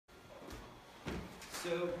So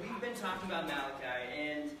we've been talking about Malachi,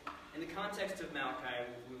 and in the context of Malachi,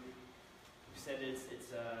 we've said the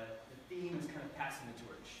theme is kind of passing the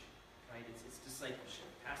torch, right? It's discipleship,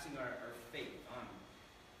 passing our faith on.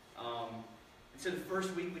 And so the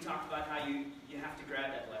first week we talked about how you have to grab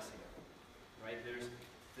that blessing, right? There's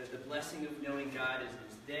the blessing of knowing God is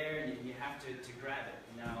there, and you have to grab it.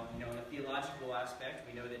 Now, in a theological aspect,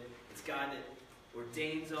 we know that it's God that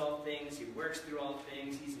ordains all things, He works through all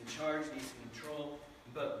things, He's in charge, He's in control,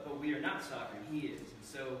 but we are not sovereign, He is. And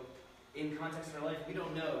so, in context of our life, we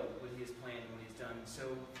don't know what He has planned and what He's done.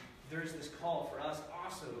 So, there's this call for us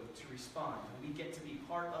also to respond. We get to be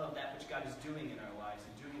part of that which God is doing in our lives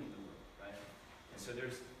and doing in the world, right? And so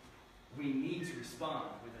we need to respond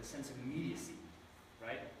with a sense of immediacy,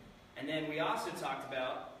 right? And then we also talked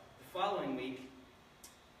about, the following week,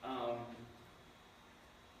 about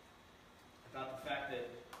the fact that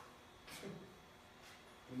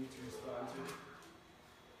we need to respond to it.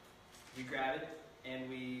 We grab it and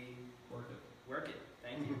we work it.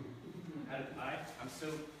 Thank you. I'm so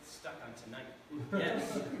stuck on tonight.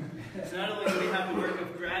 Yes. So not only do we have the work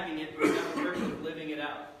of grabbing it, but we have the work of living it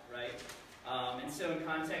out, right? And so in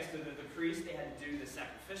context of the priests, they had to do the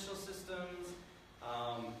sacrificial systems.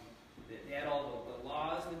 They had all the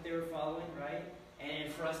laws that they were following, right?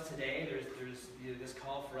 And for us today, there's this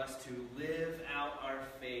call for us to live out our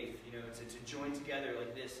faith, to join together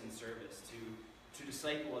like this in service, to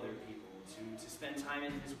disciple other people, to spend time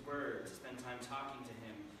in His Word, to spend time talking to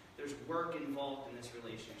Him. There's work involved in this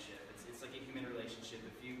relationship. It's like a human relationship.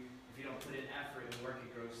 If you don't put in effort and work,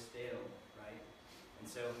 it grows stale, right? And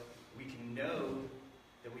so we can know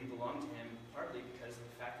that we belong to Him partly because of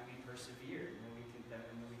the fact that we persevered and that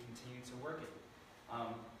we continue to work it.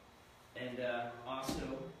 And also,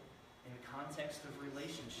 in the context of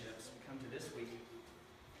relationships, we come to this week.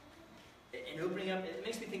 In opening up, it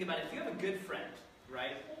makes me think about if you have a good friend,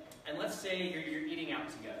 right? And let's say you're eating out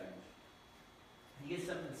together. And you get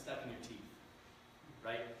something stuck in your teeth,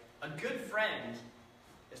 right? A good friend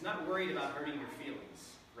is not worried about hurting your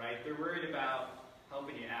feelings, right? They're worried about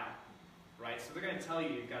helping you out, right? So they're going to tell you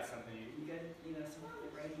you've got something. You got,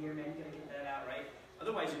 something right here, man. You got to get that out, right?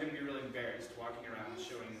 Otherwise, you're going to be really embarrassed walking around and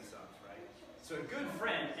showing this off, right? So a good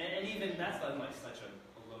friend, and even that's not like such a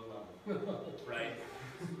low level, right?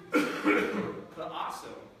 But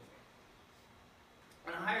also,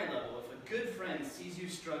 on a higher level, if a good friend sees you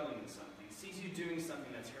struggling in something, sees you doing something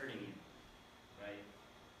that's hurting you, right?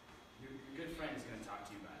 Your good friend is going to talk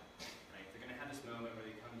to you about it, right? They're going to have this moment where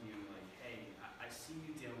they come to you and like, hey, I see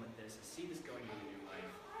you dealing with this. I see this going on in your life.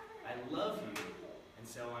 I love you. And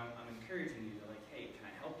so I'm encouraging you to like, hey, can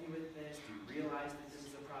I help you with this? Do you realize that this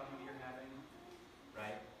is a problem you're having?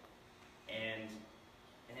 Right? And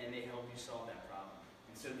they help you solve that problem.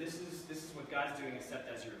 And so this is what God's doing, except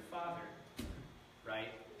as your Father,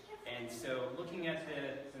 right? And so looking at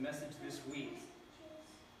the message this week,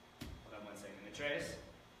 hold on one second. Atreus,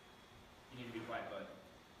 you need to be quiet, bud.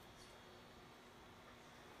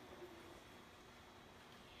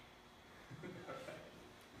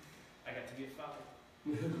 I got to be a father.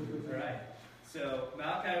 Alright, so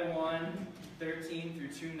Malachi 1:13 through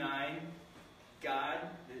 2:9, God,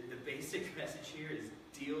 the basic message here is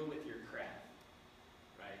deal with your crap,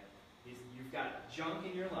 right? You've got junk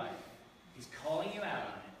in your life. He's calling you out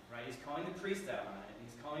on it, right? He's calling the priest out on it, and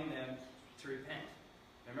He's calling them to repent.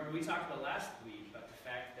 Now remember, we talked about last week about the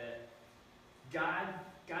fact that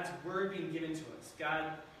God's Word being given to us,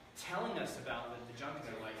 God telling us about the junk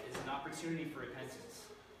in our life is an opportunity for repentance,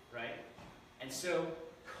 right? And so,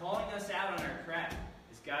 calling us out on our crap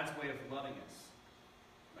is God's way of loving us.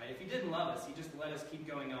 Right? If He didn't love us, He just let us keep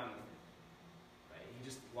going on with it. Right? He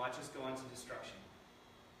just watched us go on to destruction.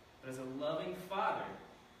 But as a loving Father,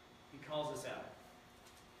 He calls us out.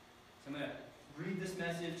 So I'm going to read this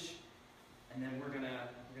message, and then we're going to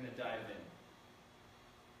dive in.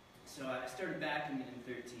 So I started back in 13.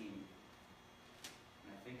 And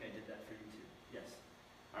I think I did that for you too. Yes.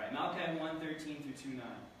 All right, Malachi 1:13 through 2:9.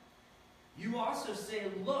 You also say,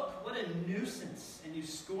 look, what a nuisance, and you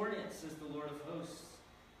scorn it, says the Lord of hosts.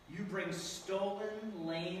 You bring stolen,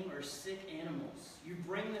 lame, or sick animals. You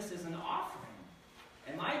bring this as an offering.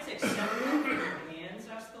 Am I to accept them from your hands,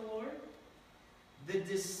 asks the Lord? The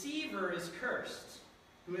deceiver is cursed,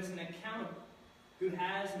 who has an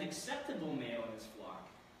acceptable male in his flock,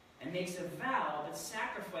 and makes a vow but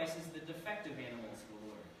sacrifices the defective animals to the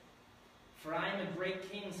Lord. For I am a great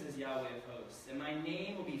king, says Yahweh of hosts, and my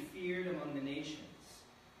name will be feared among the nations.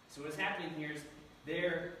 So what's happening here is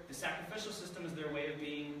the sacrificial system is their way of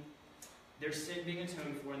their sin being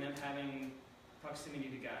atoned for, and them having proximity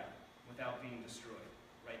to God without being destroyed.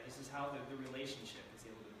 Right? This is how the relationship is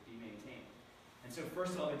able to be maintained. And And so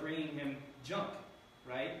first of all, they're bringing him junk,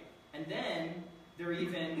 right? And then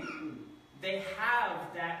they have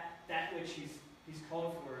that which he's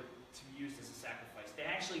called for to be used as a sacrifice. They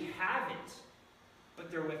actually have it,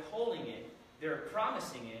 but they're withholding it, they're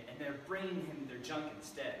promising it, and they're bringing him their junk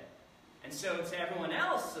instead. And so to everyone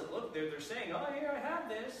else, look, they're saying, oh, here, I have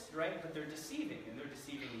this, right? But they're deceiving, and they're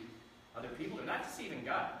deceiving other people. They're not deceiving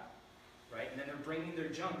God, right? And then they're bringing their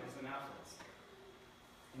junk as an outlet.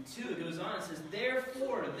 And 2, it goes on, it says,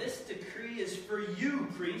 therefore, this decree is for you,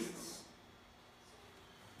 priests.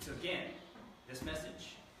 So again, this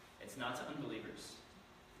message, it's not to unbelievers.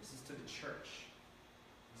 This is to the church.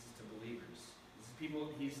 This is to believers. This is people,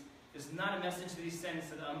 this is not a message that he sends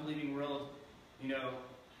to the unbelieving world,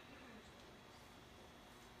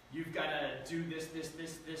 you've got to do this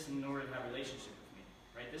in order to have a relationship with me.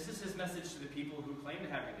 Right? This is his message to the people who claim to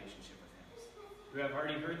have a relationship with him, who have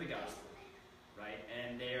already heard the gospel. Right?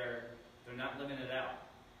 And they're not living it out.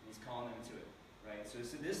 And he's calling them to it. Right? So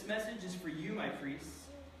this message is for you, my priests.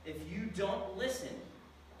 If you don't listen,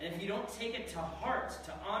 and if you don't take it to heart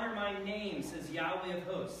to honor my name, says Yahweh of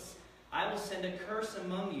hosts, I will send a curse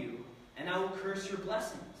among you, and I will curse your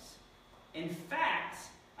blessings. In fact,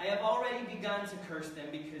 I have already begun to curse them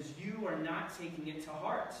because you are not taking it to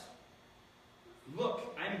heart.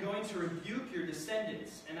 Look, I am going to rebuke your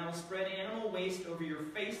descendants, and I will spread animal waste over your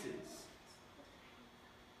faces.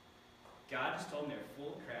 God just told them they're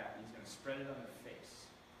full of crap, and he's going to spread it on their face.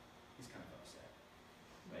 He's kind of upset.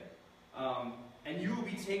 Right? And you will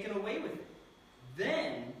be taken away with it.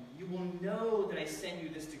 Then you will know that I sent you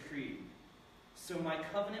this decree. So my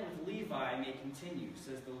covenant with Levi may continue,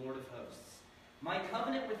 says the Lord of hosts. My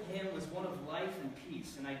covenant with him was one of life and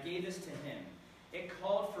peace, and I gave this to him. It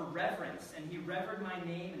called for reverence, and he revered my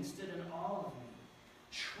name and stood in awe of me.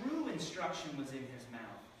 True instruction was in his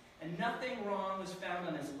mouth, and nothing wrong was found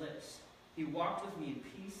on his lips. He walked with me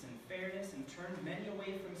in peace and fairness and turned many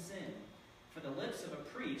away from sin. For the lips of a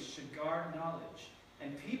priest should guard knowledge,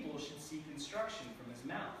 and people should seek instruction from his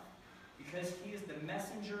mouth, because he is the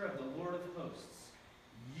messenger of the Lord of hosts.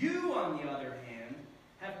 You, on the other hand,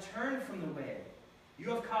 have turned from the way. You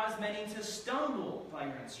have caused many to stumble by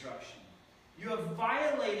your instruction. You have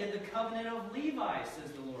violated the covenant of Levi,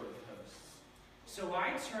 says the Lord of hosts. So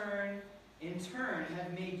I, in turn,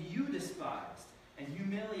 have made you despised and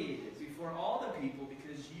humiliated before all the people,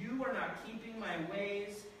 because you are not keeping my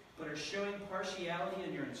ways, but are showing partiality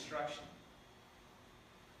in your instruction.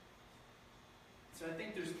 So I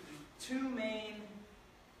think there's 2 main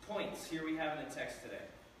points here we have in the text today.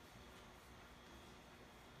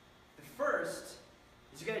 The first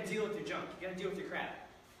is you got to deal with your junk. You got to deal with your crap.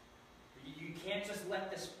 You can't just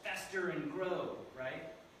let this fester and grow, right?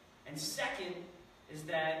 And second is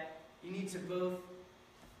that you need to both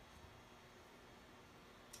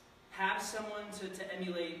have someone to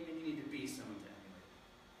emulate, and you need to be someone to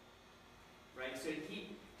emulate. Right? So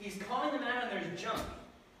he's calling them out on their junk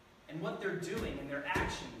and what they're doing and their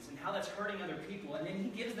actions and how that's hurting other people. And then he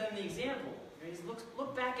gives them the example. He says,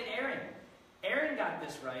 look back at Aaron. Aaron got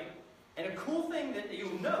this right. And a cool thing that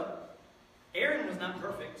you'll note, Aaron was not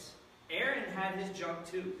perfect. Aaron had his junk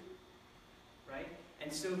too. Right?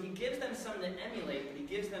 And so he gives them someone to emulate, but he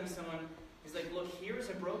gives them someone, he's like, look, here's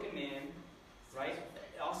a broken man, right?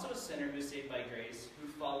 Also a sinner who was saved by grace, who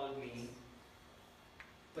followed me.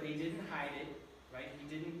 But he didn't hide it, right?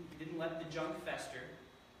 He didn't let the junk fester.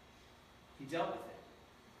 He dealt with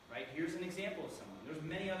it, right? Here's an example of someone. There's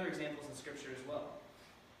many other examples in Scripture as well,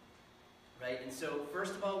 right? And so,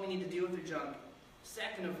 first of all, we need to deal with their junk.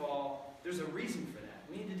 Second of all, there's a reason for that.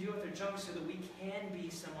 We need to deal with their junk so that we can be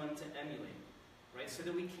someone to emulate, right? So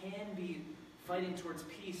that we can be fighting towards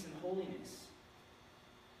peace and holiness.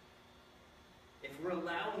 If we're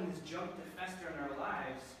allowing this junk to fester in our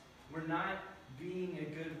lives, we're not being a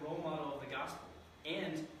good role model of the gospel.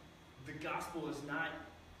 And the gospel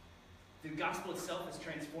itself is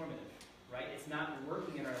transformative, right? It's not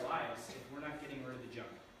working in our lives if we're not getting rid of the junk.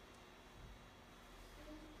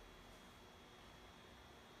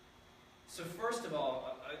 So first of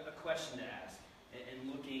all, a question to ask,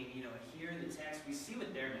 and looking, here in the text, we see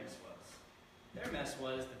what their mess was. Their mess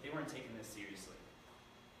was that they weren't taking this seriously,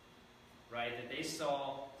 right? That they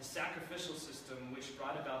saw the sacrificial system which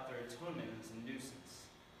brought about their atonement as a nuisance.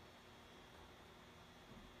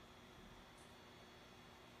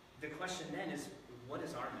 The question then is, what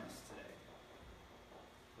is our mess today?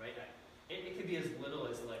 Right? It could be as little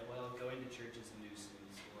as going to church is a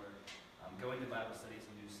nuisance, or going to Bible study is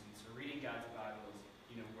a nuisance, or reading God's Bible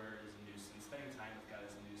word is a nuisance, spending time with God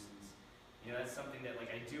is a nuisance. That's something that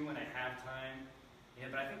I do when I have time.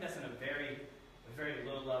 But I think that's on a very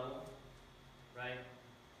low level, right?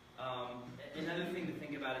 Another thing to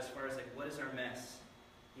think about as far as like, what is our mess?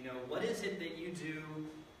 What is it that you do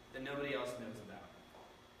that nobody else knows about?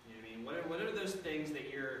 You know what I mean? What are those things that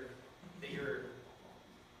you're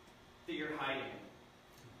hiding?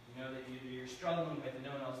 That you're struggling with and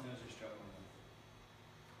no one else knows you're struggling with.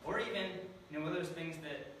 Or even, what are those things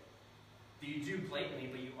that you do blatantly,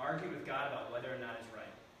 but you argue with God about whether or not it's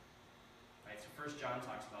right. Right? So 1 John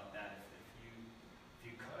talks about that.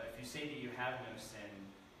 If you say that you have no sin,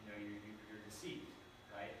 you're deceived,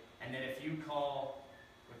 right? And then if you call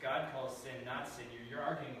what God calls sin not sin, you're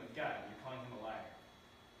arguing with God. You're calling him a liar.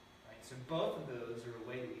 Right? So both of those are a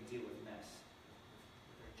way that we deal with mess,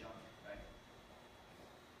 with our junk, right?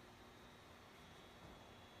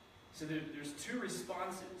 So there's two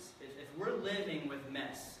responses. If we're living with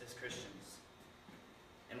mess as Christians,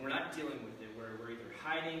 and we're not dealing with it, we're either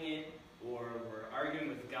hiding it or we're arguing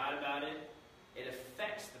with God about it, it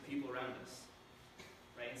affects the people around us.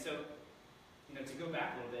 Right? And so, to go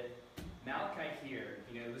back a little bit, Malachi here,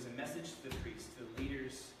 it was a message to the priests, to the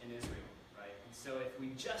leaders in Israel. Right? And so if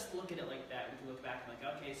we just look at it like that, we can look back and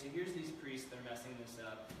okay, so here's these priests that are messing this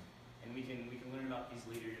up, and we can learn about these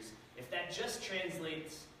leaders. If that just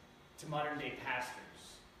translates to modern day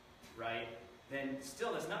pastors, right, then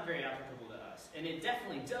still that's not very applicable to us. And it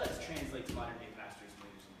definitely does translate to modern day pastors and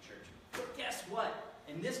leaders in the church. But guess what?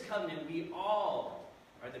 In this covenant, we all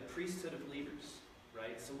are the priesthood of believers,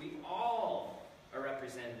 right? So we all are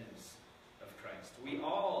representatives of Christ. We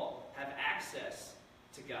all have access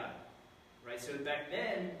to God, right? So back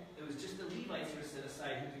then, it was just the Levites who were set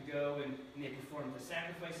aside who could go and they performed the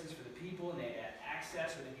sacrifices for the people, and they had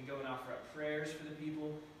access where they could go and offer up prayers for the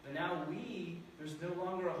people. But now there's no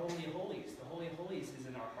longer a Holy of Holies. The Holy of Holies is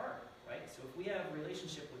in our heart, right? So if we have a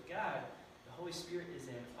relationship with God, the Holy Spirit is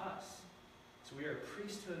in us. So we are a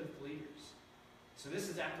priesthood of believers. So this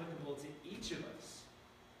is applicable to each of us,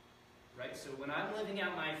 right? So when I'm living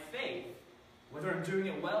out my faith, whether I'm doing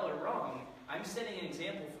it well or wrong, I'm setting an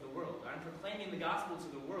example for the world. I'm proclaiming the gospel to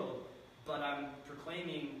the world, but I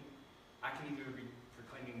can either be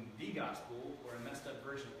proclaiming the gospel or a messed up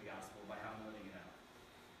version of the gospel by how I'm living it out.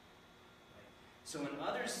 So when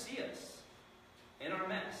others see us in our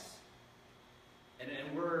mess, and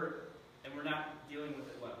we're not dealing with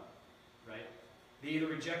it well, right? They either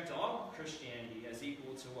reject all Christianity as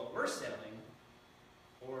equal to what we're selling,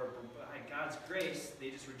 or by God's grace,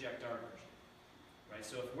 they just reject our version, right?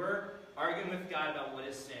 So if we're arguing with God about what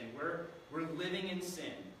is sin, we're living in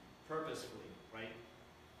sin purposefully, right?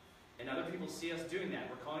 And other people see us doing that.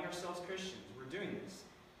 We're calling ourselves Christians. We're doing this.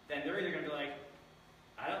 Then they're either going to be like,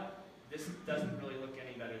 this doesn't really look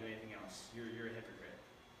any better than anything else. You're a hypocrite,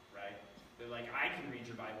 right? They're like, I can read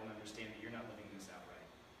your Bible and understand that you're not living this out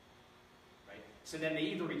right. So then they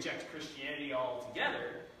either reject Christianity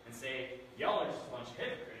altogether and say, y'all are just a bunch of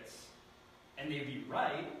hypocrites, and they'd be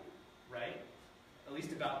right? At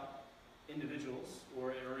least about individuals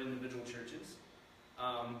or individual churches.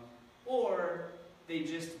 Or they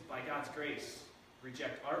just, by God's grace,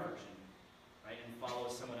 reject our version, right, and follow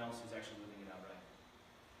someone else who's actually living it out right.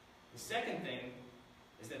 The second thing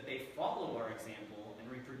is that they follow our example and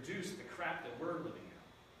reproduce the crap that we're living out.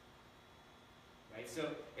 Right? So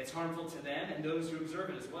it's harmful to them and those who observe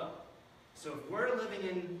it as well. So if we're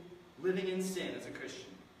living in sin as a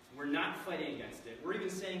Christian, we're not fighting against it. We're even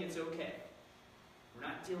saying it's okay. We're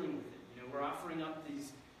not dealing with it. We're offering up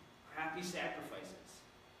these crappy sacrifices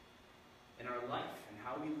in our life and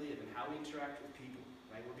how we live and how we interact with people.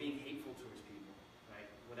 Right? We're being hateful towards people. Right?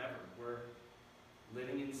 Whatever. We're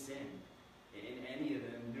living in sin in any of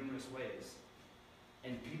the numerous ways.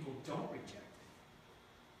 And people don't reject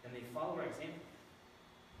it. And they follow our example.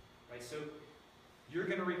 Right? So you're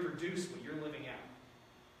going to reproduce what you're living out.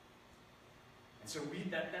 And so we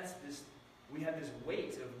have this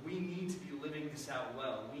weight of we need to be living this out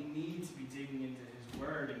well. We need to be digging into His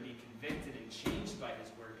Word and be convicted and changed by His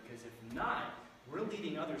Word, because if not, we're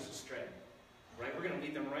leading others astray. Right? We're going to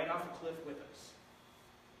lead them right off a cliff with us.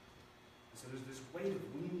 So there's this weight of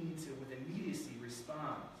we need to, with immediacy,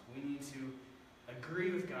 respond. We need to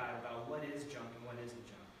agree with God about what is junk and what isn't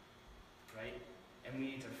junk. Right? And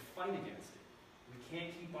we need to fight against it. We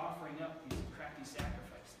can't keep offering up these crappy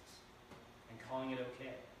sacrifices and calling it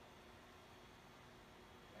okay.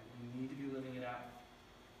 Right? We need to be living it out.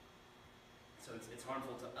 So it's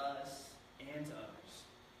harmful to us and to others.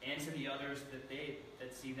 And to the others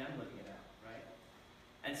that see them living it out. Right?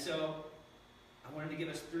 And so I wanted to give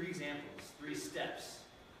us 3 examples, 3 steps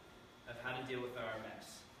of how to deal with our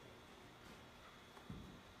mess.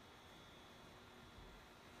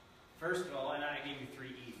 First of all, and I gave you 3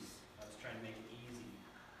 E's. I was trying to make it easy.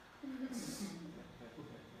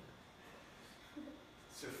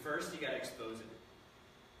 So first, you got to expose it.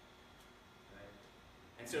 Right?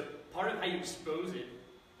 And so part of how you expose it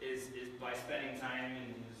is by spending time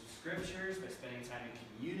in the scriptures, by spending time in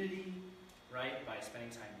community, right? By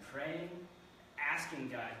spending time praying, asking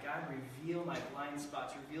God, God, reveal my blind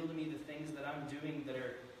spots, reveal to me the things that I'm doing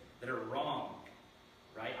that are wrong,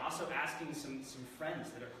 right? Also asking some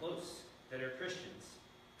friends that are close, that are Christians.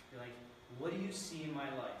 You're like, what do you see in my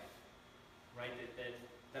life, right?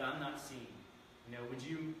 That I'm not seeing. You know, would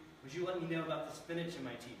you let me know about the spinach in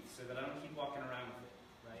my teeth so that I don't keep walking around with it,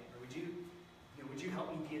 right? Or would you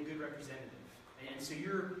help me be a good representative? And so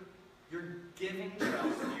you're giving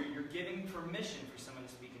trust, you're giving permission for someone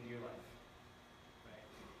to speak into your life, right?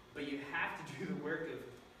 But you have to do the work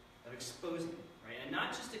of exposing it, right? And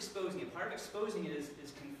not just exposing it. Part of exposing it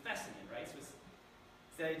is confessing it, right? So it's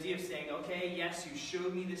the idea of saying, okay, yes, you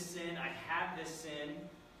showed me this sin. I have this sin,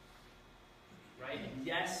 right? And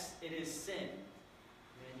yes, it is sin.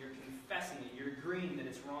 And you're confessing it. You're agreeing that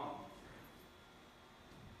it's wrong.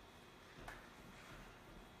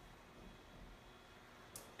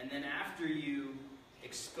 And then after you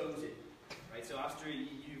expose it, right? So after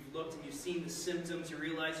you've looked and you've seen the symptoms, you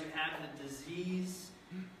realize you have the disease,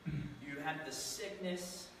 you have the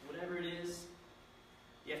sickness, whatever it is,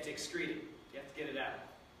 you have to excrete it. You have to get it out.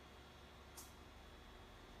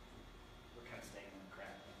 We're kind of staying on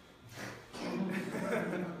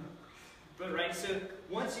the crap. But right, so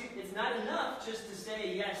it's not enough just to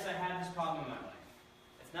say, yes, I have this problem in my life.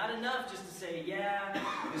 It's not enough just to say, yeah,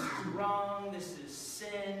 this is wrong, this is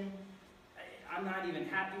sin, I'm not even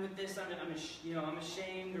happy with this, I'm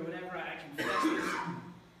ashamed or whatever, I confess this.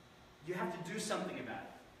 You have to do something about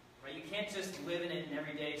it, right? You can't just live in it and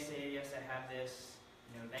every day say, yes, I have this,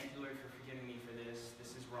 thank you, Lord, for forgiving me for this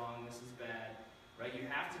is wrong, this is bad, right? You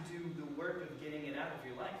have to do the work of getting it out of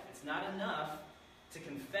your life. It's not enough to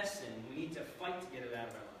confess sin. We need to fight to get it out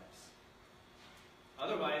of our lives.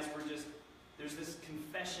 Otherwise, there's this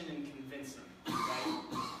confession and convincing, right?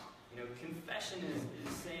 Confession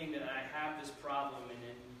is saying that I have this problem,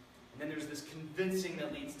 and then there's this convincing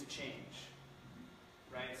that leads to change,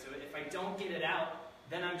 right? So if I don't get it out,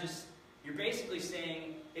 then you're basically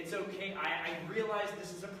saying, it's okay, I realize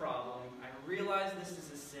this is a problem, I realize this is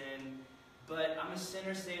a sin, but I'm a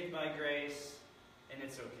sinner saved by grace, and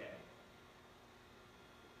it's okay.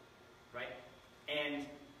 Right? And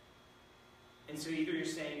so either you're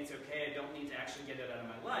saying it's okay, I don't need to actually get it out of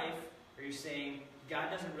my life, or you're saying God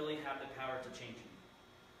doesn't really have the power to change me.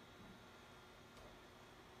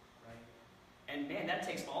 Right? And man, that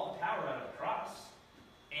takes all the power out of the cross,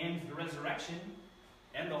 and the resurrection,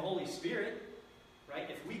 and the Holy Spirit. Right?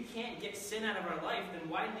 If we can't get sin out of our life, then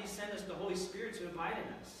why did He send us the Holy Spirit to abide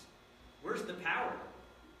in us? Where's the power?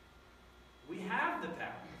 We have the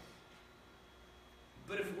power.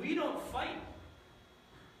 But if we don't fight,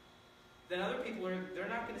 then other people they're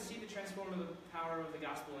not going to see the transformative power of the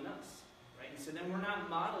gospel in us. Right? And so then we're not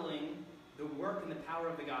modeling the work and the power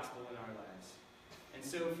of the gospel in our lives. And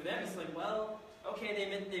so for them it's like, well, okay, they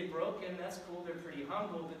admit they've broken, that's cool, they're pretty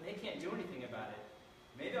humble, but they can't do anything about it.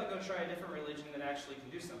 Maybe I'll go try a different religion that actually can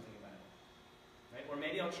do something about it. Right? Or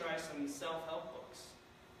maybe I'll try some self-help books.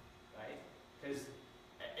 Right? Because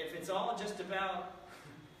if it's all just about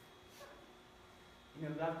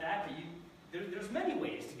about that, but there's many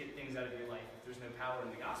ways to get things out of your life if there's no power in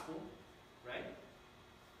the gospel, right?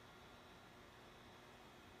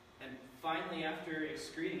 And finally, after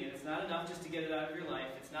excreting it, it's not enough just to get it out of your life.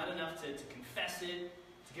 It's not enough to confess it,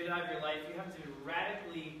 to get it out of your life. You have to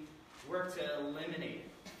radically work to eliminate it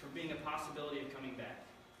from being a possibility of coming back,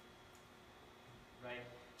 right?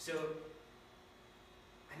 So,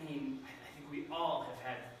 I think we all have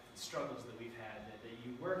had struggles that we've had, that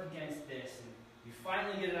you work against this, and you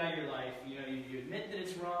finally get it out of your life, you admit that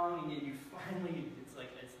it's wrong, and you finally, it's like,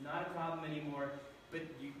 it's not a problem anymore, but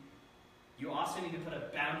you also need to put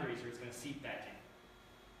up boundaries or it's going to seep back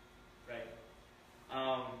in,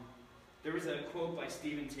 right? There was a quote by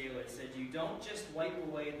Stephen Taylor that said, you don't just wipe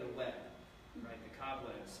away the web, right, the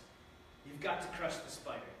cobwebs, you've got to crush the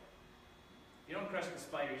spider. If you don't crush the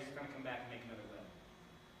spider, you're just going to come back and make another web.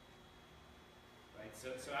 Right?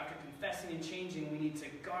 So after confessing and changing, we need to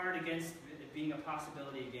guard against it being a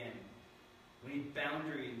possibility again. We need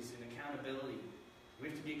boundaries and accountability.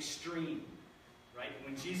 We have to be extreme. Right?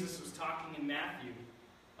 When Jesus was talking in Matthew,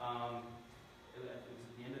 it was at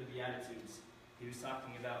the end of the Beatitudes, he was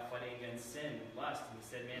talking about fighting against sin and lust, and he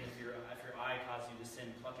said, man, if your eye causes you to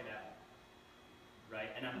sin, pluck it out.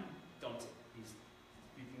 Right? And he's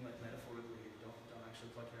speaking like metaphorically here, don't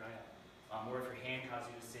actually pluck your eye out. Or if your hand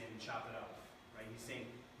causes you to sin, chop it off. Right? He's saying,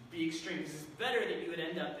 be extreme, because it's better that you would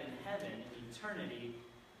end up in heaven, in eternity,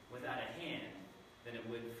 without a hand, than it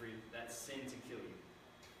would for that sin to kill you.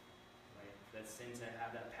 Right? That sin to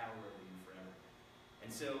have that power over you forever.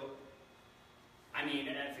 And so, I mean,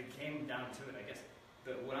 if it came down to it, I guess,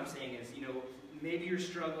 but what I'm saying is, maybe you're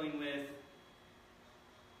struggling with,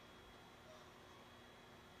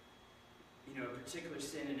 a particular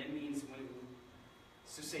sin, and it means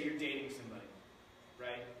so say you're dating somebody,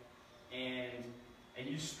 right? And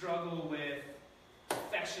you struggle with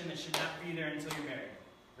affection that should not be there until you're married,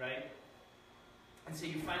 right? And so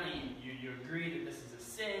you finally, you agree that this is a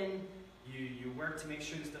sin, you work to make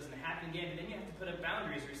sure this doesn't happen again, but then you have to put up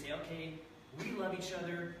boundaries where you say, okay, we love each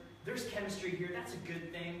other, there's chemistry here, that's a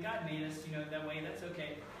good thing, God made us, that way, that's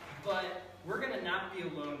okay. But we're going to not be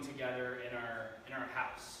alone together in our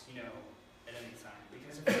house, at any time.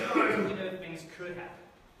 Because if we are, things could happen,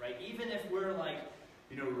 right? Even if we're like,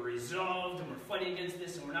 we're resolved and we're fighting against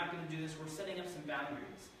this and we're not going to do this, we're setting up some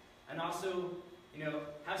boundaries. And also,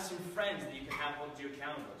 have some friends that you can have hold you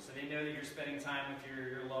accountable. So they know that you're spending time with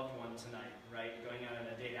your loved one tonight, right? Going out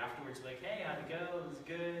on a date afterwards, like, hey, how'd it go? It was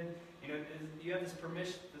good. You have this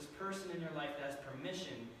person in your life that has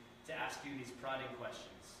permission to ask you these prodding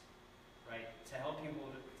questions, right? To help you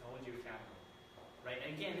to hold you accountable, right?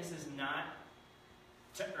 And again, this is not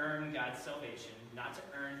to earn God's salvation, not to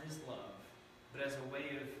earn His love, but as a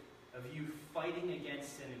way of you fighting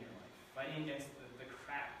against sin in your life, fighting against the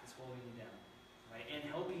crap that's holding you down, right? And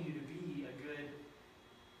helping you to be a good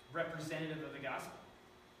representative of the gospel,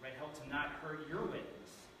 right? Help to not hurt your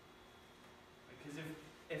witness. Because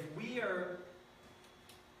if we are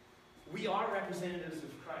representatives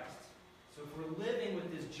of Christ, so if we're living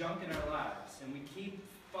with this junk in our lives and we keep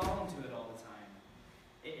falling to it all the time,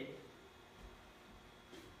 it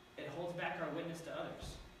holds back our witness to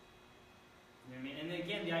others. You know what I mean? And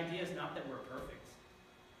again, the idea is not that we're perfect.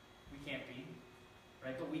 We can't be.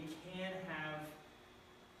 Right? But we can have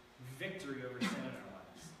victory over sin in our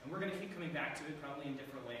lives. And we're going to keep coming back to it probably in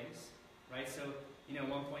different ways. Right? So, at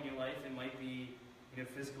one point in your life, it might be,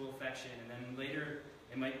 physical affection. And then later,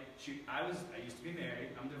 it might, I used to be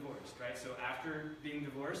married. I'm divorced. Right? So after being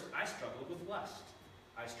divorced, I struggled with lust.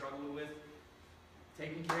 I struggled with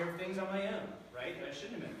taking care of things on my own. Right? That I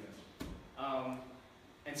shouldn't have been doing.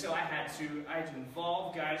 And so I had to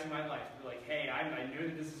involve guys in my life to be like, hey, I know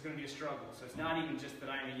that this is going to be a struggle. So it's not even just that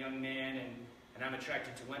I'm a young man and I'm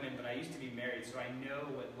attracted to women, but I used to be married, so I know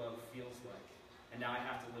what love feels like. And now I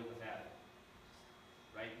have to live without it.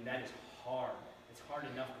 Right? And that is hard. It's hard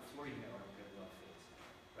enough before you know what good love feels.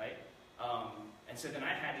 Right? And so then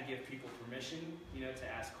I had to give people permission, to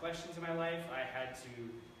ask questions in my life. I had to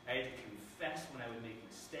confess when I would make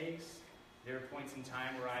mistakes. There were points in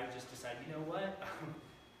time where I would just decide, you know what?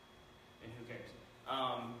 And who cares?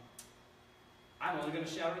 I'm only going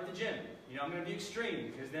to shower at the gym. I'm going to be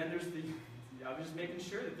extreme, because then I was just making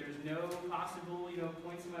sure that there's no possible,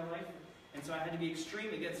 points in my life. And so I had to be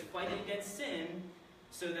extreme against fighting against sin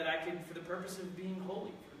so that I could, for the purpose of being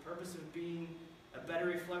holy, for the purpose of being a better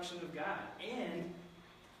reflection of God. And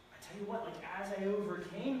I tell you what, as I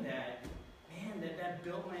overcame that, man, that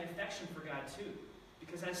built my affection for God too.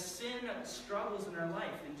 Because as sin struggles in our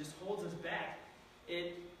life and just holds us back,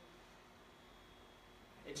 it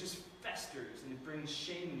just festers and it brings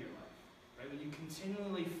shame in your life. Right? When you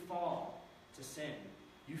continually fall to sin,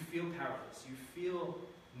 you feel powerless. You feel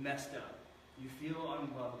messed up. You feel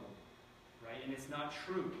unlovable. Right? And it's not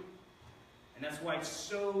true. And that's why it's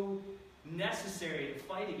so necessary to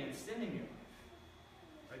fight against sin in your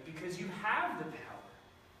life. Right? Because you have the power.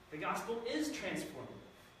 The gospel is transformative.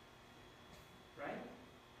 Right?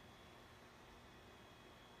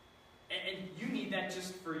 And you need that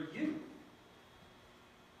just for you.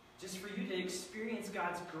 Just for you to experience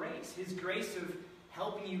God's grace. His grace of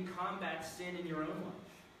helping you combat sin in your own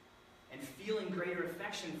life. And feeling greater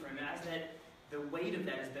affection for Him as that the weight of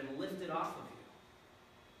that has been lifted off of you.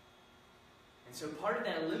 And so part of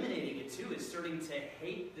that eliminating it too is starting to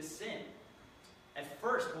hate the sin. At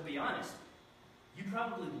first, we'll be honest, you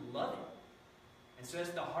probably love it. And so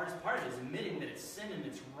that's the hardest part, is admitting that it's sin and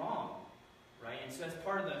it's wrong. Right? And so that's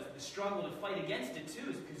part of the struggle to fight against it too,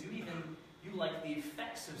 is because you like the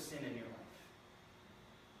effects of sin in your life.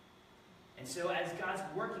 And so as God's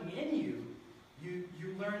working in you,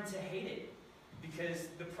 you learn to hate it. Because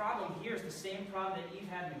the problem here is the same problem that Eve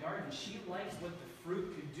had in the garden. She liked what the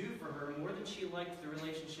fruit could do for her more than she liked the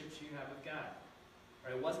relationship she had with God.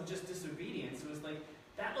 Right? It wasn't just disobedience. It was like,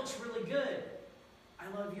 that looks really good. I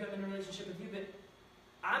love you, I'm in a relationship with you, but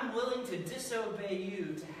I'm willing to disobey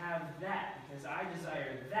you to have that because I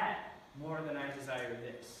desire that more than I desire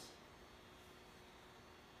this.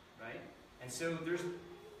 Right? And so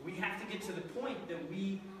we have to get to the point that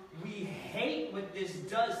we hate what this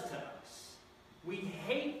does to us. we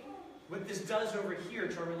hate what this does over here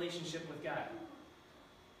to our relationship with God.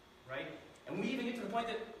 Right? And we even get to the point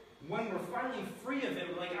that when we're finally free of it,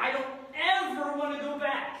 we're like, I don't ever want to go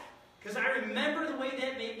back. Because I remember the way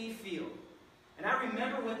that made me feel. And I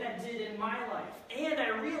remember what that did in my life. And I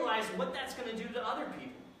realize what that's going to do to other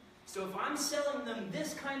people. So if I'm selling them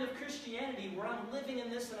this kind of Christianity where I'm living in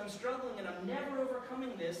this and I'm struggling and I'm never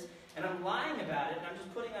overcoming this and I'm lying about it and I'm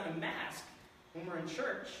just putting on a mask when we're in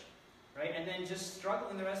church, right, and then just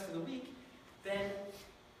struggling the rest of the week, then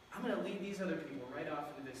I'm going to lead these other people right off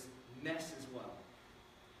into this mess as well.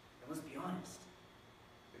 And let's be honest,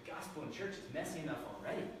 the gospel in church is messy enough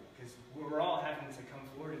already because we're all having to come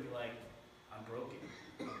forward and be like, I'm broken.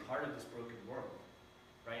 I'm part of this broken world,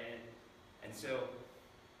 right? And so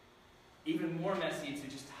even more messy to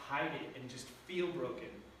just hide it and just feel broken,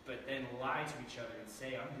 but then lie to each other and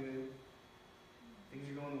say, I'm good, things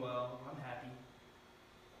are going well, I'm happy,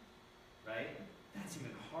 right? That's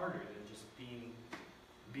even harder than just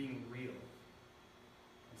being real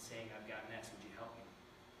and saying, I've got an S, would you help me?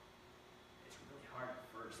 It's really hard at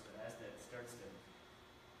first, but as that starts to,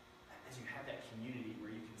 as you have that community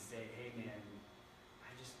where you can say, hey man,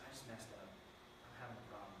 I just messed up, I'm having a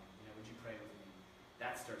problem, would you pray with me?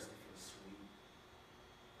 That starts to feel sweet.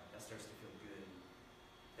 That starts to feel good.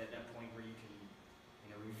 That point where you can,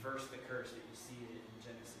 reverse the curse that you see in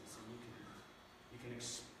Genesis, and you can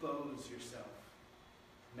expose yourself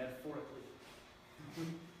metaphorically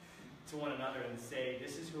to one another and say,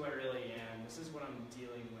 this is who I really am. This is what I'm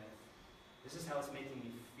dealing with. This is how it's making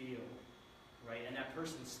me feel, right? And that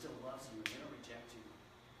person still loves you, and they don't reject you.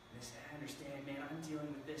 And they say, I understand, man. I'm dealing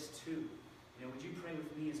with this too. Would you pray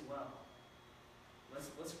with me as well?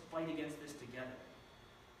 Let's fight against this together,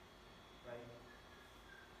 right?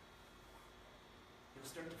 You'll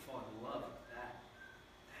start to fall in love with that.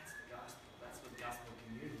 That's the gospel. That's what gospel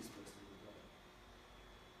community is supposed to look like.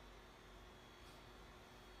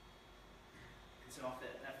 And so off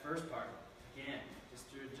that first part, again, just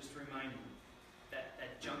to remind you,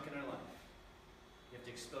 that junk in our life, you have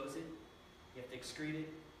to expose it, you have to excrete it,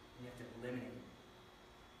 and you have to eliminate it.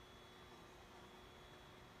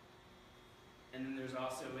 And then there's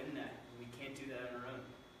also in that, we can't do that on our own.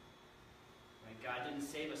 Right? God didn't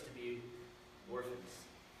save us to be orphans,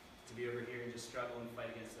 to be over here and just struggle and fight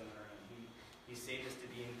against them on our own. He saved us to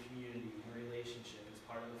be in community, in relationship, as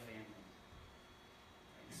part of a family.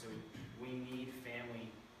 Right? So we need family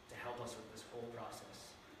to help us with this whole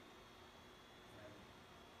process. Right?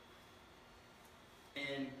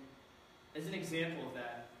 And as an example of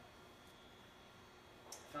that,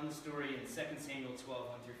 I found the story in 2 Samuel 12,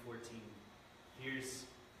 1 through 14. Here's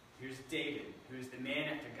David, who's the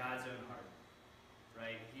man after God's own heart,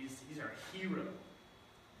 right? He's our hero.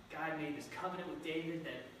 God made this covenant with David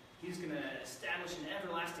that he's going to establish an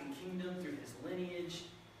everlasting kingdom through his lineage,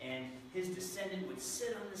 and his descendant would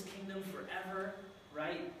sit on this kingdom forever,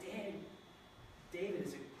 right? David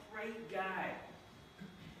is a great guy.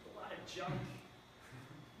 A lot of junk,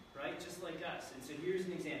 right? Just like us. And so here's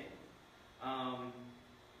an example.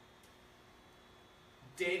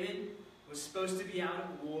 David was supposed to be out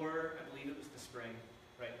at war. I believe it was the spring.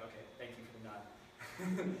 Right, okay, thank you for the nod.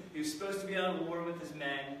 He was supposed to be out at war with his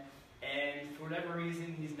men, and for whatever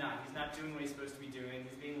reason, he's not. He's not doing what he's supposed to be doing.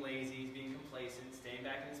 He's being lazy, he's being complacent, staying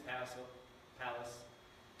back in his palace,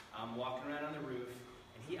 walking around on the roof,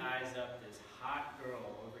 and he eyes up this hot girl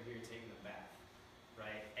over here taking a bath,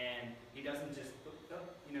 right? And he doesn't just look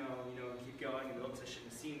up, keep going, and oops, I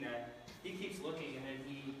shouldn't have seen that. He keeps looking, and then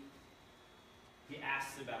he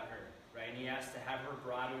asks about her. Right? And he asks to have her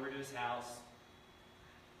brought over to his house,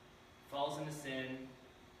 falls into sin,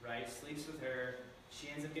 right? Sleeps with her.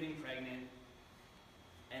 She ends up getting pregnant.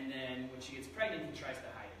 And then when she gets pregnant, he tries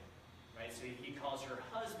to hide it, right? So he calls her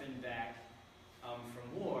husband back from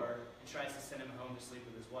war and tries to send him home to sleep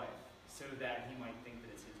with his wife so that he might think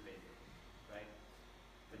that it's his baby, right?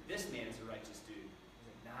 But this man is a righteous dude. He's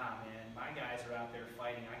like, nah, man, my guys are out there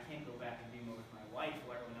fighting. I can't go back and be more with my wife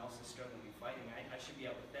while everyone else is struggling and fighting. I should be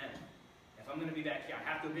out with them. If I'm going to be back here, I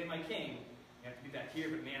have to obey my king. I have to be back here,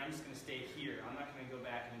 but man, I'm just going to stay here. I'm not going to go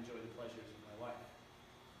back and enjoy the pleasures of my wife.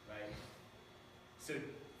 Right? So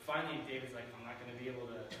finally, David's like, I'm not going to be able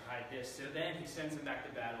to hide this. So then he sends him back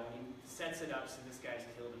to battle, and he sets it up so this guy's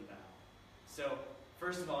killed in battle. So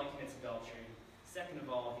first of all, he commits adultery. Second of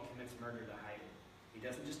all, he commits murder to hide it. He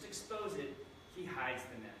doesn't just expose it, he hides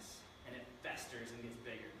the mess. And it festers and gets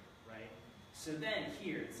bigger. Right? So then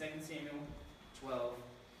here, in 2 Samuel 12,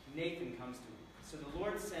 Nathan comes to him. So the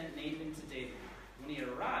Lord sent Nathan to David. When he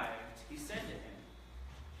arrived, he said to him,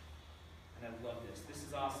 and I love this. This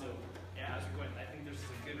is also, as we're going, I think this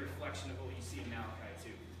is a good reflection of what you see in Malachi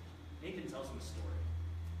too. Nathan tells him a story.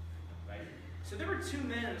 Right? So there were two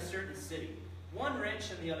men in a certain city, one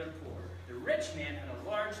rich and the other poor. The rich man had a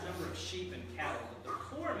large number of sheep and cattle, but the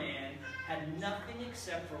poor man had nothing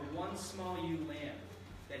except for one small ewe lamb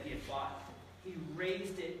that he had bought. He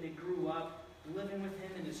raised it, and it grew up, living with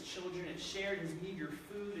him and his children. It shared his meager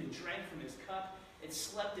food and drank from his cup. It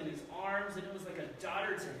slept in his arms, and it was like a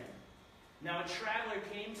daughter to him. Now a traveler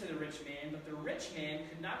came to the rich man, but the rich man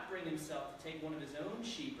could not bring himself to take one of his own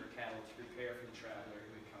sheep or cattle to prepare for the traveler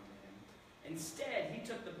who had come to him. Instead, he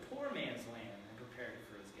took the poor man's lamb and prepared it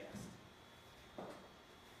for his guest.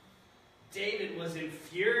 David was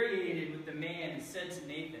infuriated with the man and said to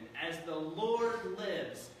Nathan, "As the Lord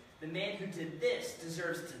lives, the man who did this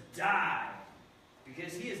deserves to die,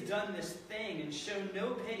 because he has done this thing and shown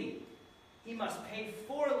no pity. He must pay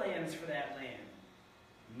 4 lambs for that lamb."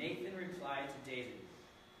 Nathan replied to David,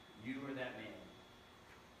 "You are that man."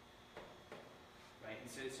 Right? And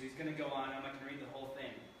so he's going to go on. I'm not going to read the whole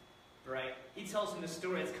thing. Right? He tells him the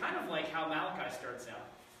story. It's kind of like how Malachi starts out.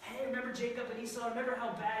 Hey, remember Jacob and Esau? Remember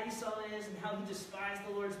how bad Esau is and how he despised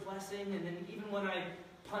the Lord's blessing? And then even when I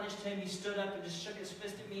punished him, he stood up and just shook his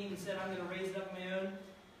fist at me and said, "I'm going to raise it up on my own."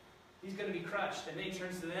 He's going to be crushed. And then he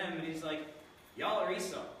turns to them and he's like, "Y'all are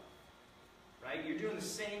Esau. Right? You're doing the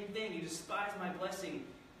same thing. You despise my blessing.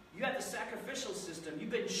 You have the sacrificial system. You've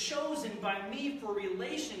been chosen by me for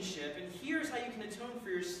relationship. And here's how you can atone for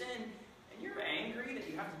your sin. And you're angry that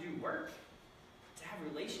you have to do work to have a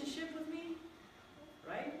relationship with me?"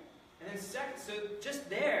 Right? And then second, so just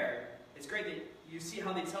there, it's great that you see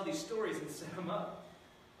how they tell these stories and set them up.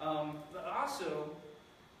 But also,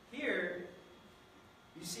 here,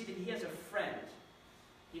 you see that he has a friend.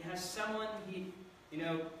 He has someone,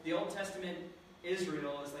 the Old Testament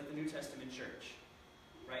Israel is like the New Testament church.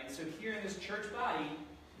 Right? And so here in this church body,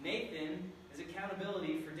 Nathan is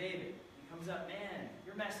accountability for David. He comes up, "Man,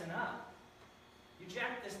 you're messing up. You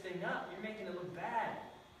jacked this thing up. You're making it look bad.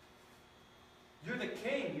 You're the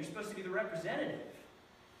king. You're supposed to be the representative.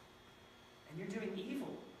 And you're doing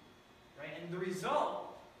evil." Right? And the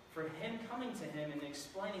result for him coming to him and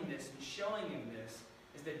explaining this and showing him this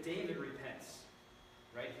is that David repents.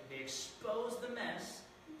 Right? They expose the mess.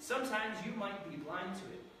 Sometimes you might be blind to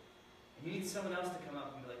it. And you need someone else to come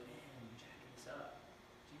up and be like, "Man, you're jacking this up.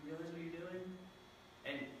 Do you realize what you're doing?"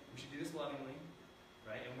 And we should do this lovingly.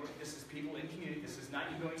 Right? And this is people in community. This is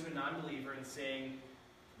not you going to a non-believer and saying,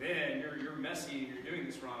 "Man, you're messy, you're doing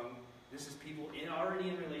this wrong." This is people already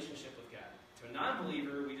in relationship with God. To a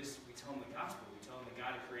non-believer, we tell them the gospel. We tell them that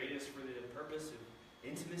God created us for the purpose of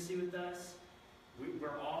intimacy with us.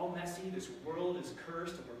 We're all messy. This world is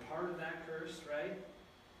cursed, and we're part of that curse, right?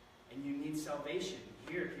 And you need salvation.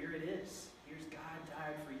 Here it is. Here's God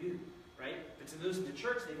died for you, right? But to those in the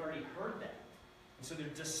church, they've already heard that. And so they're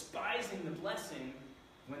despising the blessing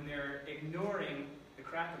when they're ignoring the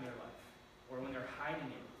crap in their life, or when they're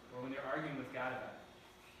hiding it, or when they're arguing with God about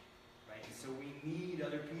it. Right? And so we need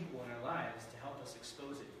other people in our lives to help us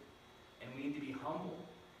expose it. And we need to be humble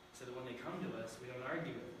so that when they come to us, we don't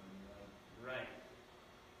argue with them. We're like, "Right.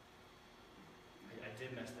 I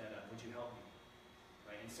did mess that up. Would you help me?"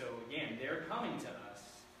 Right? And so again, they're coming to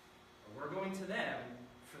us, or we're going to them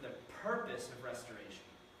for the purpose of restoration,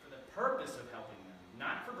 for the purpose of helping them,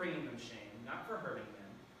 not for bringing them shame, not for hurting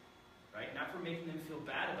them, right? Not for making them feel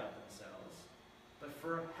bad about themselves, but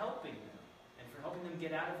for helping them and for helping them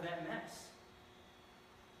get out of that mess.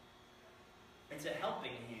 It's a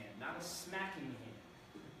helping hand, not a smacking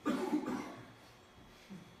hand.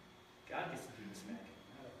 God gets to do the smacking,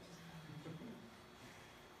 not us.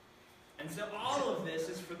 And so all of this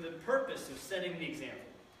is for the purpose of setting the example.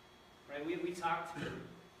 Right? We talked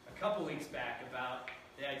a couple weeks back about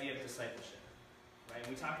the idea of discipleship. Right?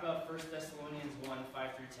 We talked about 1 Thessalonians 1,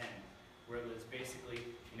 5 through 10, where it was basically,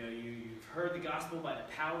 you've heard the gospel by the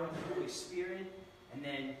power of the Holy Spirit, and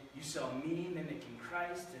then you saw me mimicking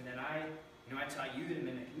Christ, and then I taught you to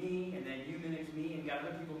mimic me, and then you mimicked me, and got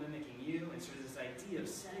other people mimicking you. And so there's this idea of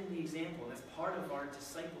setting the example, and that's part of our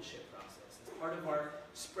discipleship process. It's part of our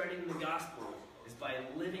spreading the gospel, is by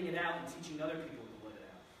living it out and teaching other people to live it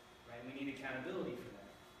out. Right? We need accountability for that.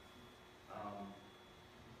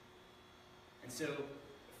 And so,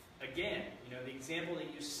 again, the example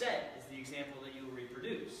that you set is the example that you'll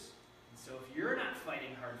reproduce. And so if you're not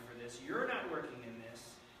fighting hard for this, you're not working in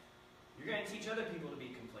this, you're going to teach other people to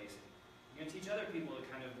be complacent. You're going to teach other people to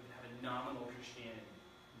kind of have a nominal Christianity.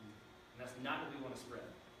 And that's not what we want to spread.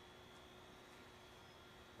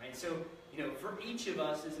 Right? So, for each of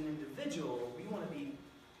us as an individual, we want to be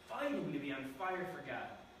fighting to be on fire for God.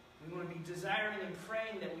 We want to be desiring and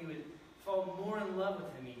praying that we would fall more in love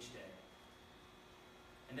with Him each day.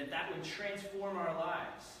 And that would transform our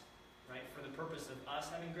lives. right? For the purpose of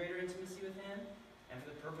us having greater intimacy with Him, and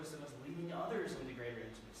for the purpose of us leading others into greater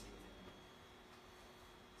intimacy with Him.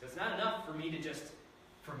 So it's not enough for me to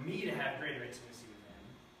have greater intimacy with Him.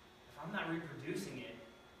 If I'm not reproducing it,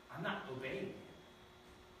 I'm not obeying Him.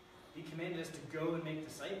 He commanded us to go and make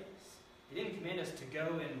disciples. He didn't command us to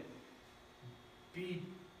go and be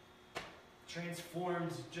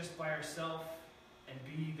transformed just by ourselves and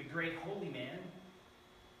be the great holy man,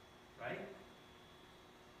 right?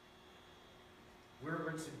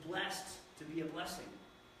 We're blessed to be a blessing.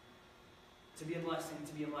 To be a blessing,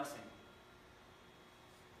 to be a blessing.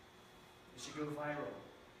 It should go viral.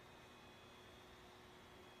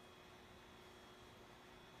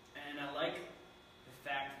 And I like the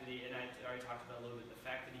fact that and I already talked about a little bit, the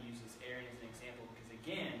fact that he uses Aaron as an example, because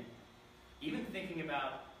again, even thinking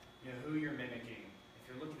about who you're mimicking, if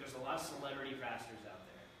you're looking, there's a lot of celebrity pastors out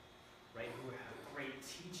there, right, who have great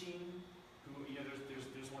teaching, who,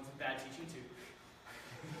 there's ones with bad teaching too.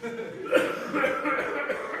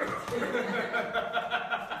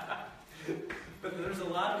 But there's a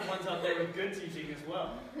lot of ones out there with good teaching as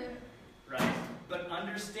well, right? But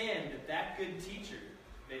understand that good teacher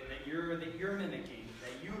that you're mimicking,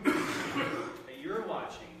 that you're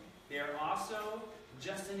watching, they are also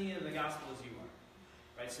just in need of the gospel as you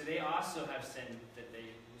are, right? So they also have sin that they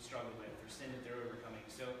struggle with, or sin that they're overcoming.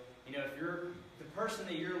 So if you're the person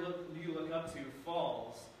that you look up to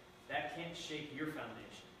falls, that can't shake your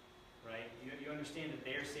foundation, right? You understand that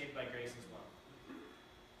they are saved by grace as well,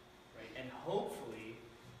 right? And hopefully,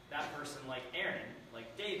 that person, like Aaron,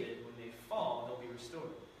 like David, when they fall, they'll be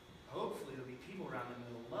restored. Hopefully, there'll be people around them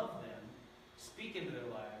that will love them, speak into their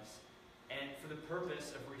lives, and for the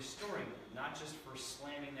purpose of restoring them, not just for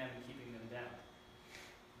slamming them and keeping them down.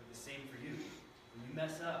 But the same for you. When you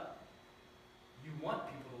mess up, you want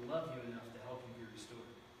people to love you enough to help you be restored.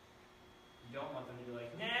 You don't want them to be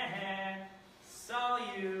like, nah, saw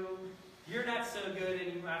you. You're not so good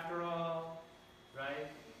anymore after all. Right?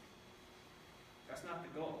 That's not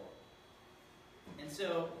the goal. And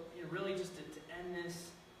so, really just to end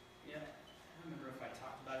this, I don't remember if I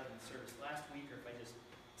talked about it in the service last week or if I just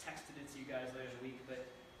texted it to you guys later this week, but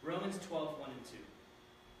Romans 12, 1 and 2.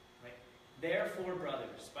 Right? Therefore,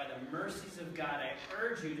 brothers, by the mercies of God, I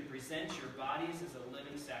urge you to present your bodies as a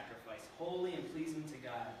living sacrifice, holy and pleasing to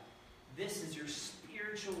God. This is your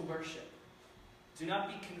spiritual worship. Do not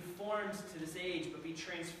be conformed to this age, but be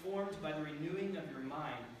transformed by the renewing of your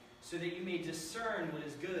mind, so that you may discern what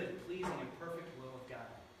is good, pleasing, and perfect will of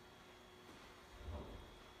God.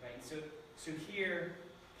 Right? So here,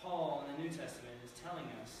 Paul in the New Testament is telling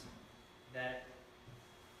us that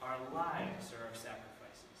our lives are our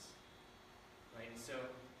sacrifices. Right? And so,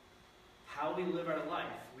 how we live our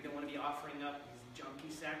life, we don't want to be offering up these junky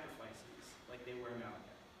sacrifices like they were in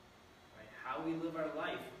Malachi. Right? How we live our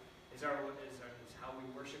life is how we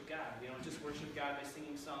worship God. We don't just worship God by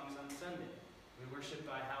singing songs on Sunday. We worship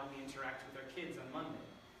by how we interact with our kids on Monday,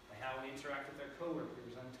 by how we interact with our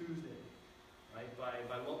coworkers on Tuesday, right?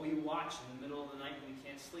 By what we watch in the middle of the night when we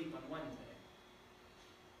can't sleep on Wednesday.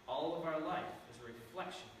 All of our life is a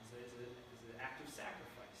reflection, is an act of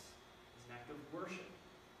sacrifice, is an act of worship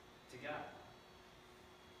to God.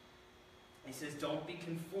 And he says, don't be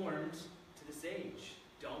conformed to this age.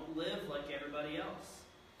 Don't live like everybody else.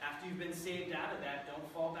 After you've been saved out of that, don't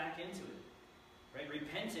fall back into it. Right?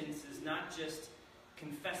 Repentance is not just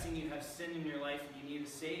confessing you have sin in your life and you need a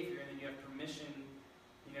Savior and then you have permission,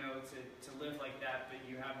 to live like that, but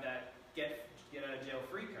you have that get out of jail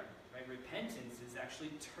free card. Right? Repentance is actually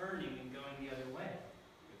turning and going the other way.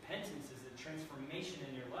 Repentance is a transformation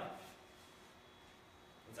in your life.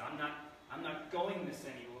 It's I'm not going this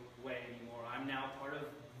way anymore. I'm now part of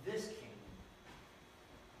this kingdom.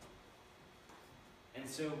 And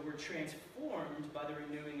so we're transformed by the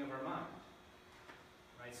renewing of our mind.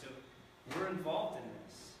 Right? So we're involved in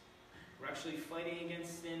this. We're actually fighting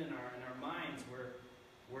against sin in our minds.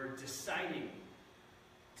 We're deciding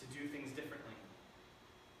to do things differently.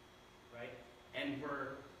 Right? And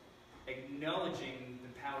we're acknowledging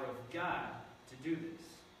the power of God to do this.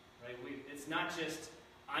 Right? It's not just,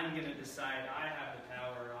 I'm going to decide I have the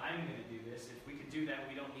power, I'm going to do this. If we could do that,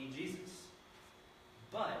 we don't need Jesus.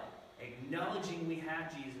 But acknowledging we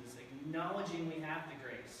have Jesus, acknowledging we have the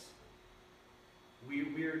grace,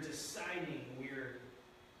 we're deciding,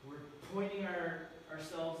 we're pointing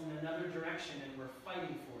ourselves in another direction, and we're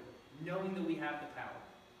fighting for it, knowing that we have the power.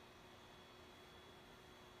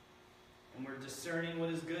 And we're discerning what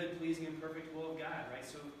is good, pleasing, and perfect will of God, right?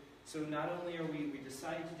 So not only are we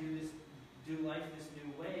deciding to do life this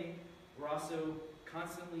new way, we're also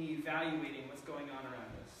constantly evaluating what's going on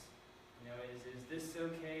around us. Is this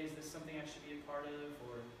okay? Is this something I should be a part of?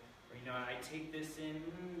 Or, I take this in,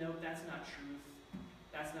 nope, that's not truth.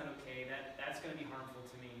 That's not okay. That's going to be harmful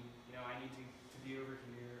to me. I need to be over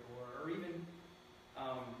here. Or even,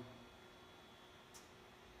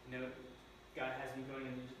 God has me going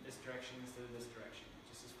in this direction instead of this direction,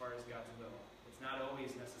 just as far as God's will. It's not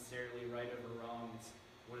always necessarily right over wrong. It's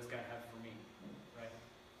what does God have for me, right?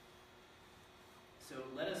 So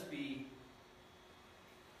let us be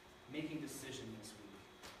making decisions this week,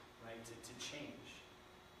 right, to change,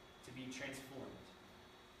 to be transformed.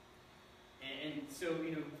 And so,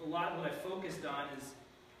 a lot of what I focused on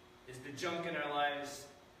is the junk in our lives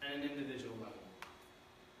at an individual level,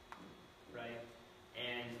 right?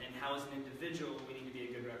 And how as an individual we need to be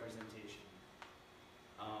a good representation.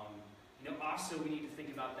 Also we need to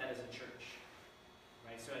think about that as a church,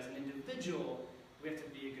 right? So as an individual, we have to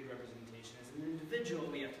be a good representation. As an individual,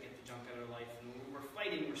 we have to get the junk out of our life, and we're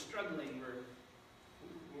fighting, we're struggling, we're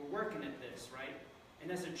working at this, right?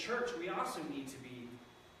 And as a church, we also need to be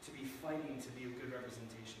fighting to be a good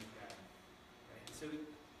representation of God, right? So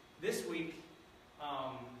this week,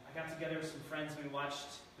 I got together with some friends and we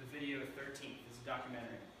watched the video 13th. It's a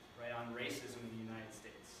documentary, right, on racism in the United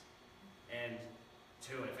States. And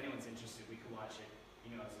if anyone's interested, we could watch it,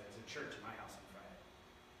 as a church at my house on Friday.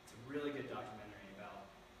 It's a really good documentary about,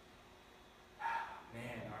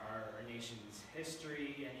 our nation's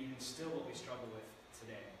history and even still what we struggle with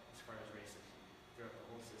today as far as racism throughout the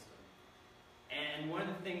whole system. And one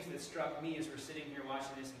of the things that struck me as we're sitting here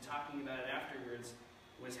watching this and talking about it afterwards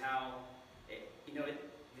was how,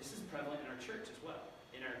 this is prevalent in our church as well,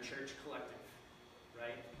 in our church collective,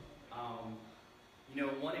 right?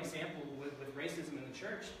 One example with racism in the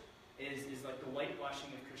church is like the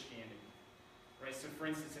whitewashing of Christianity, right? So for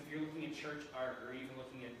instance, if you're looking at church art or even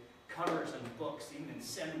looking at covers on books, even in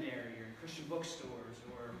seminary or in Christian bookstores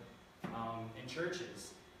or in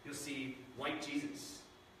churches, you'll see white Jesus,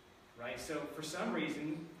 right? So for some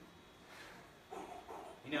reason,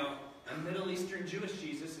 a Middle Eastern Jewish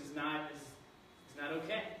Jesus is not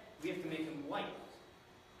okay. We have to make him white,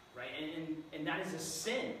 right? And that is a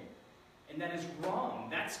sin. And that is wrong.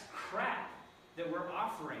 That's crap that we're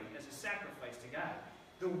offering as a sacrifice to God.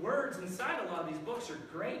 The words inside a lot of these books are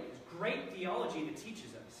great. It's great theology that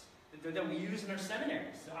teaches us, that we use in our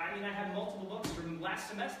seminaries. So, I have multiple books from last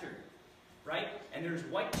semester, right? And there's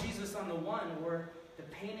white Jesus on the one, or the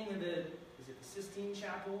painting of the Sistine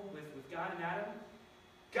Chapel with God and Adam.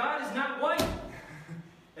 God is not white.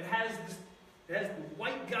 It has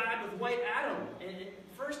white God with white Adam. And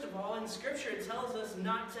first of all, in Scripture, it tells us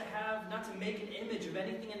not to make an image of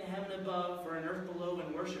anything in heaven above or on earth below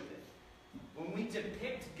and worship it. When we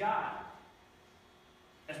depict God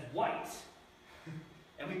as white,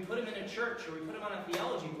 and we put him in a church or we put him on a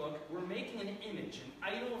theology book, we're making an image, an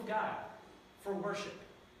idol of God for worship.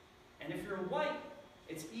 And if you're white,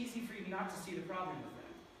 it's easy for you not to see the problem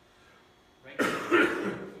with that.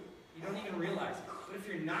 Right? You don't even realize it. But if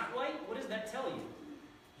you're not white, what does that tell you?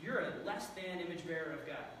 You're a less than image bearer of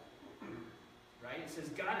God. Right? It says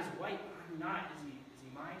God is white, I'm not. Is he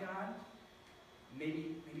my God?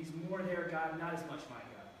 Maybe he's more their God, not as much my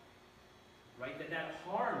God. Right? That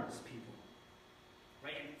harms people.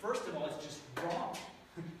 Right? And first of all, it's just wrong.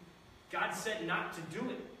 God said not to do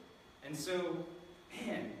it. And so,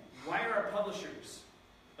 why are our publishers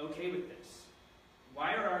okay with this?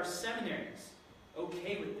 Why are our seminaries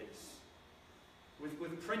okay with this?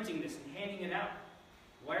 With printing this and handing it out?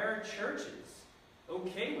 Why are our churches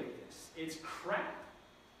okay with this? It's crap.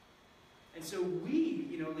 And so we,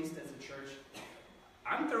 at least as a church,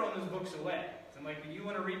 I'm throwing those books away. So I'm like, you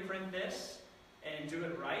want to reprint this and do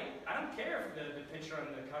it right? I don't care if the picture on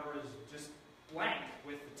the cover is just blank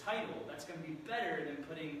with the title. That's going to be better than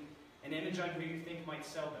putting an image on who you think might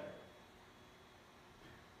sell better.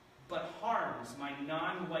 But harms my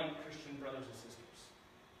non-white Christian brothers and sisters.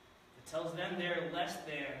 It tells them they're less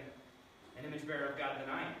than an image bearer of God than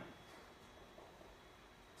I am.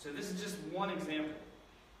 So this is just one example,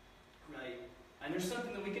 right? And there's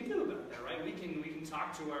something that we can do about that, right? We can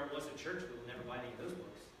talk to our blessed church, but we'll never buy any of those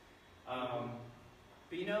books.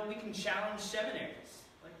 But we can challenge seminaries.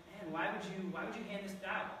 Like, man, why would you hand this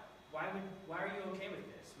out? Why are you okay with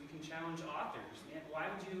this? We can challenge authors. Man, why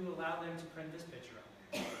would you allow them to print this picture on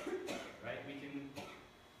there? Right? We can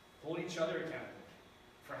hold each other accountable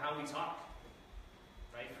for how we talk.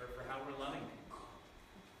 Right? For how we're loving people.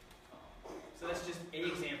 So that's just an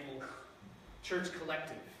example. Church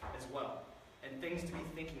collective as well. And things to be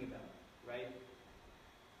thinking about. Right?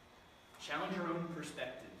 Challenge your own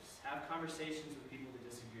perspectives. Have conversations with people that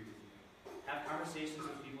disagree with you. Have conversations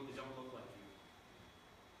with people that don't look like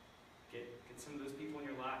you. Get some of those people in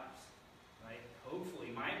your lives. Right?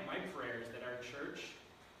 Hopefully, my prayer is that our church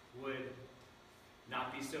would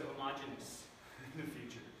not be so homogenous in the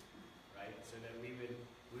future, right? So that we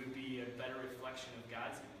would be a better reflection of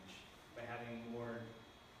God's image by having more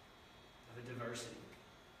of a diversity.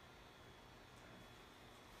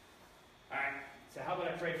 All right, so how about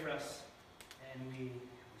I pray for us? And we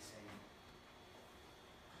say,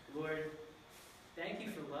 Lord, thank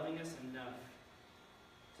you for loving us enough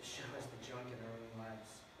to show us the junk in our own lives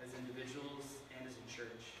as individuals and as a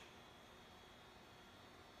church.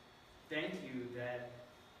 Thank you that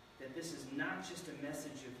this is not just a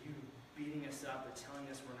message of you beating us up or telling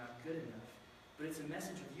us we're not good enough, but it's a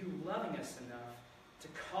message of you loving us enough to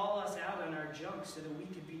call us out on our junk so that we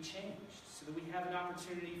could be changed, so that we have an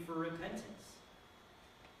opportunity for repentance.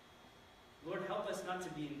 Lord, help us not to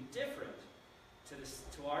be indifferent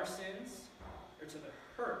to our sins or to the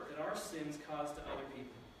hurt that our sins cause to other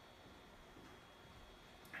people.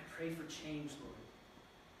 I pray for change, Lord.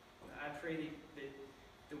 I pray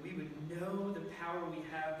that we would know the power we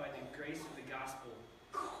have by the grace of the gospel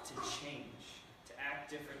to change, to act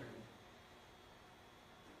differently,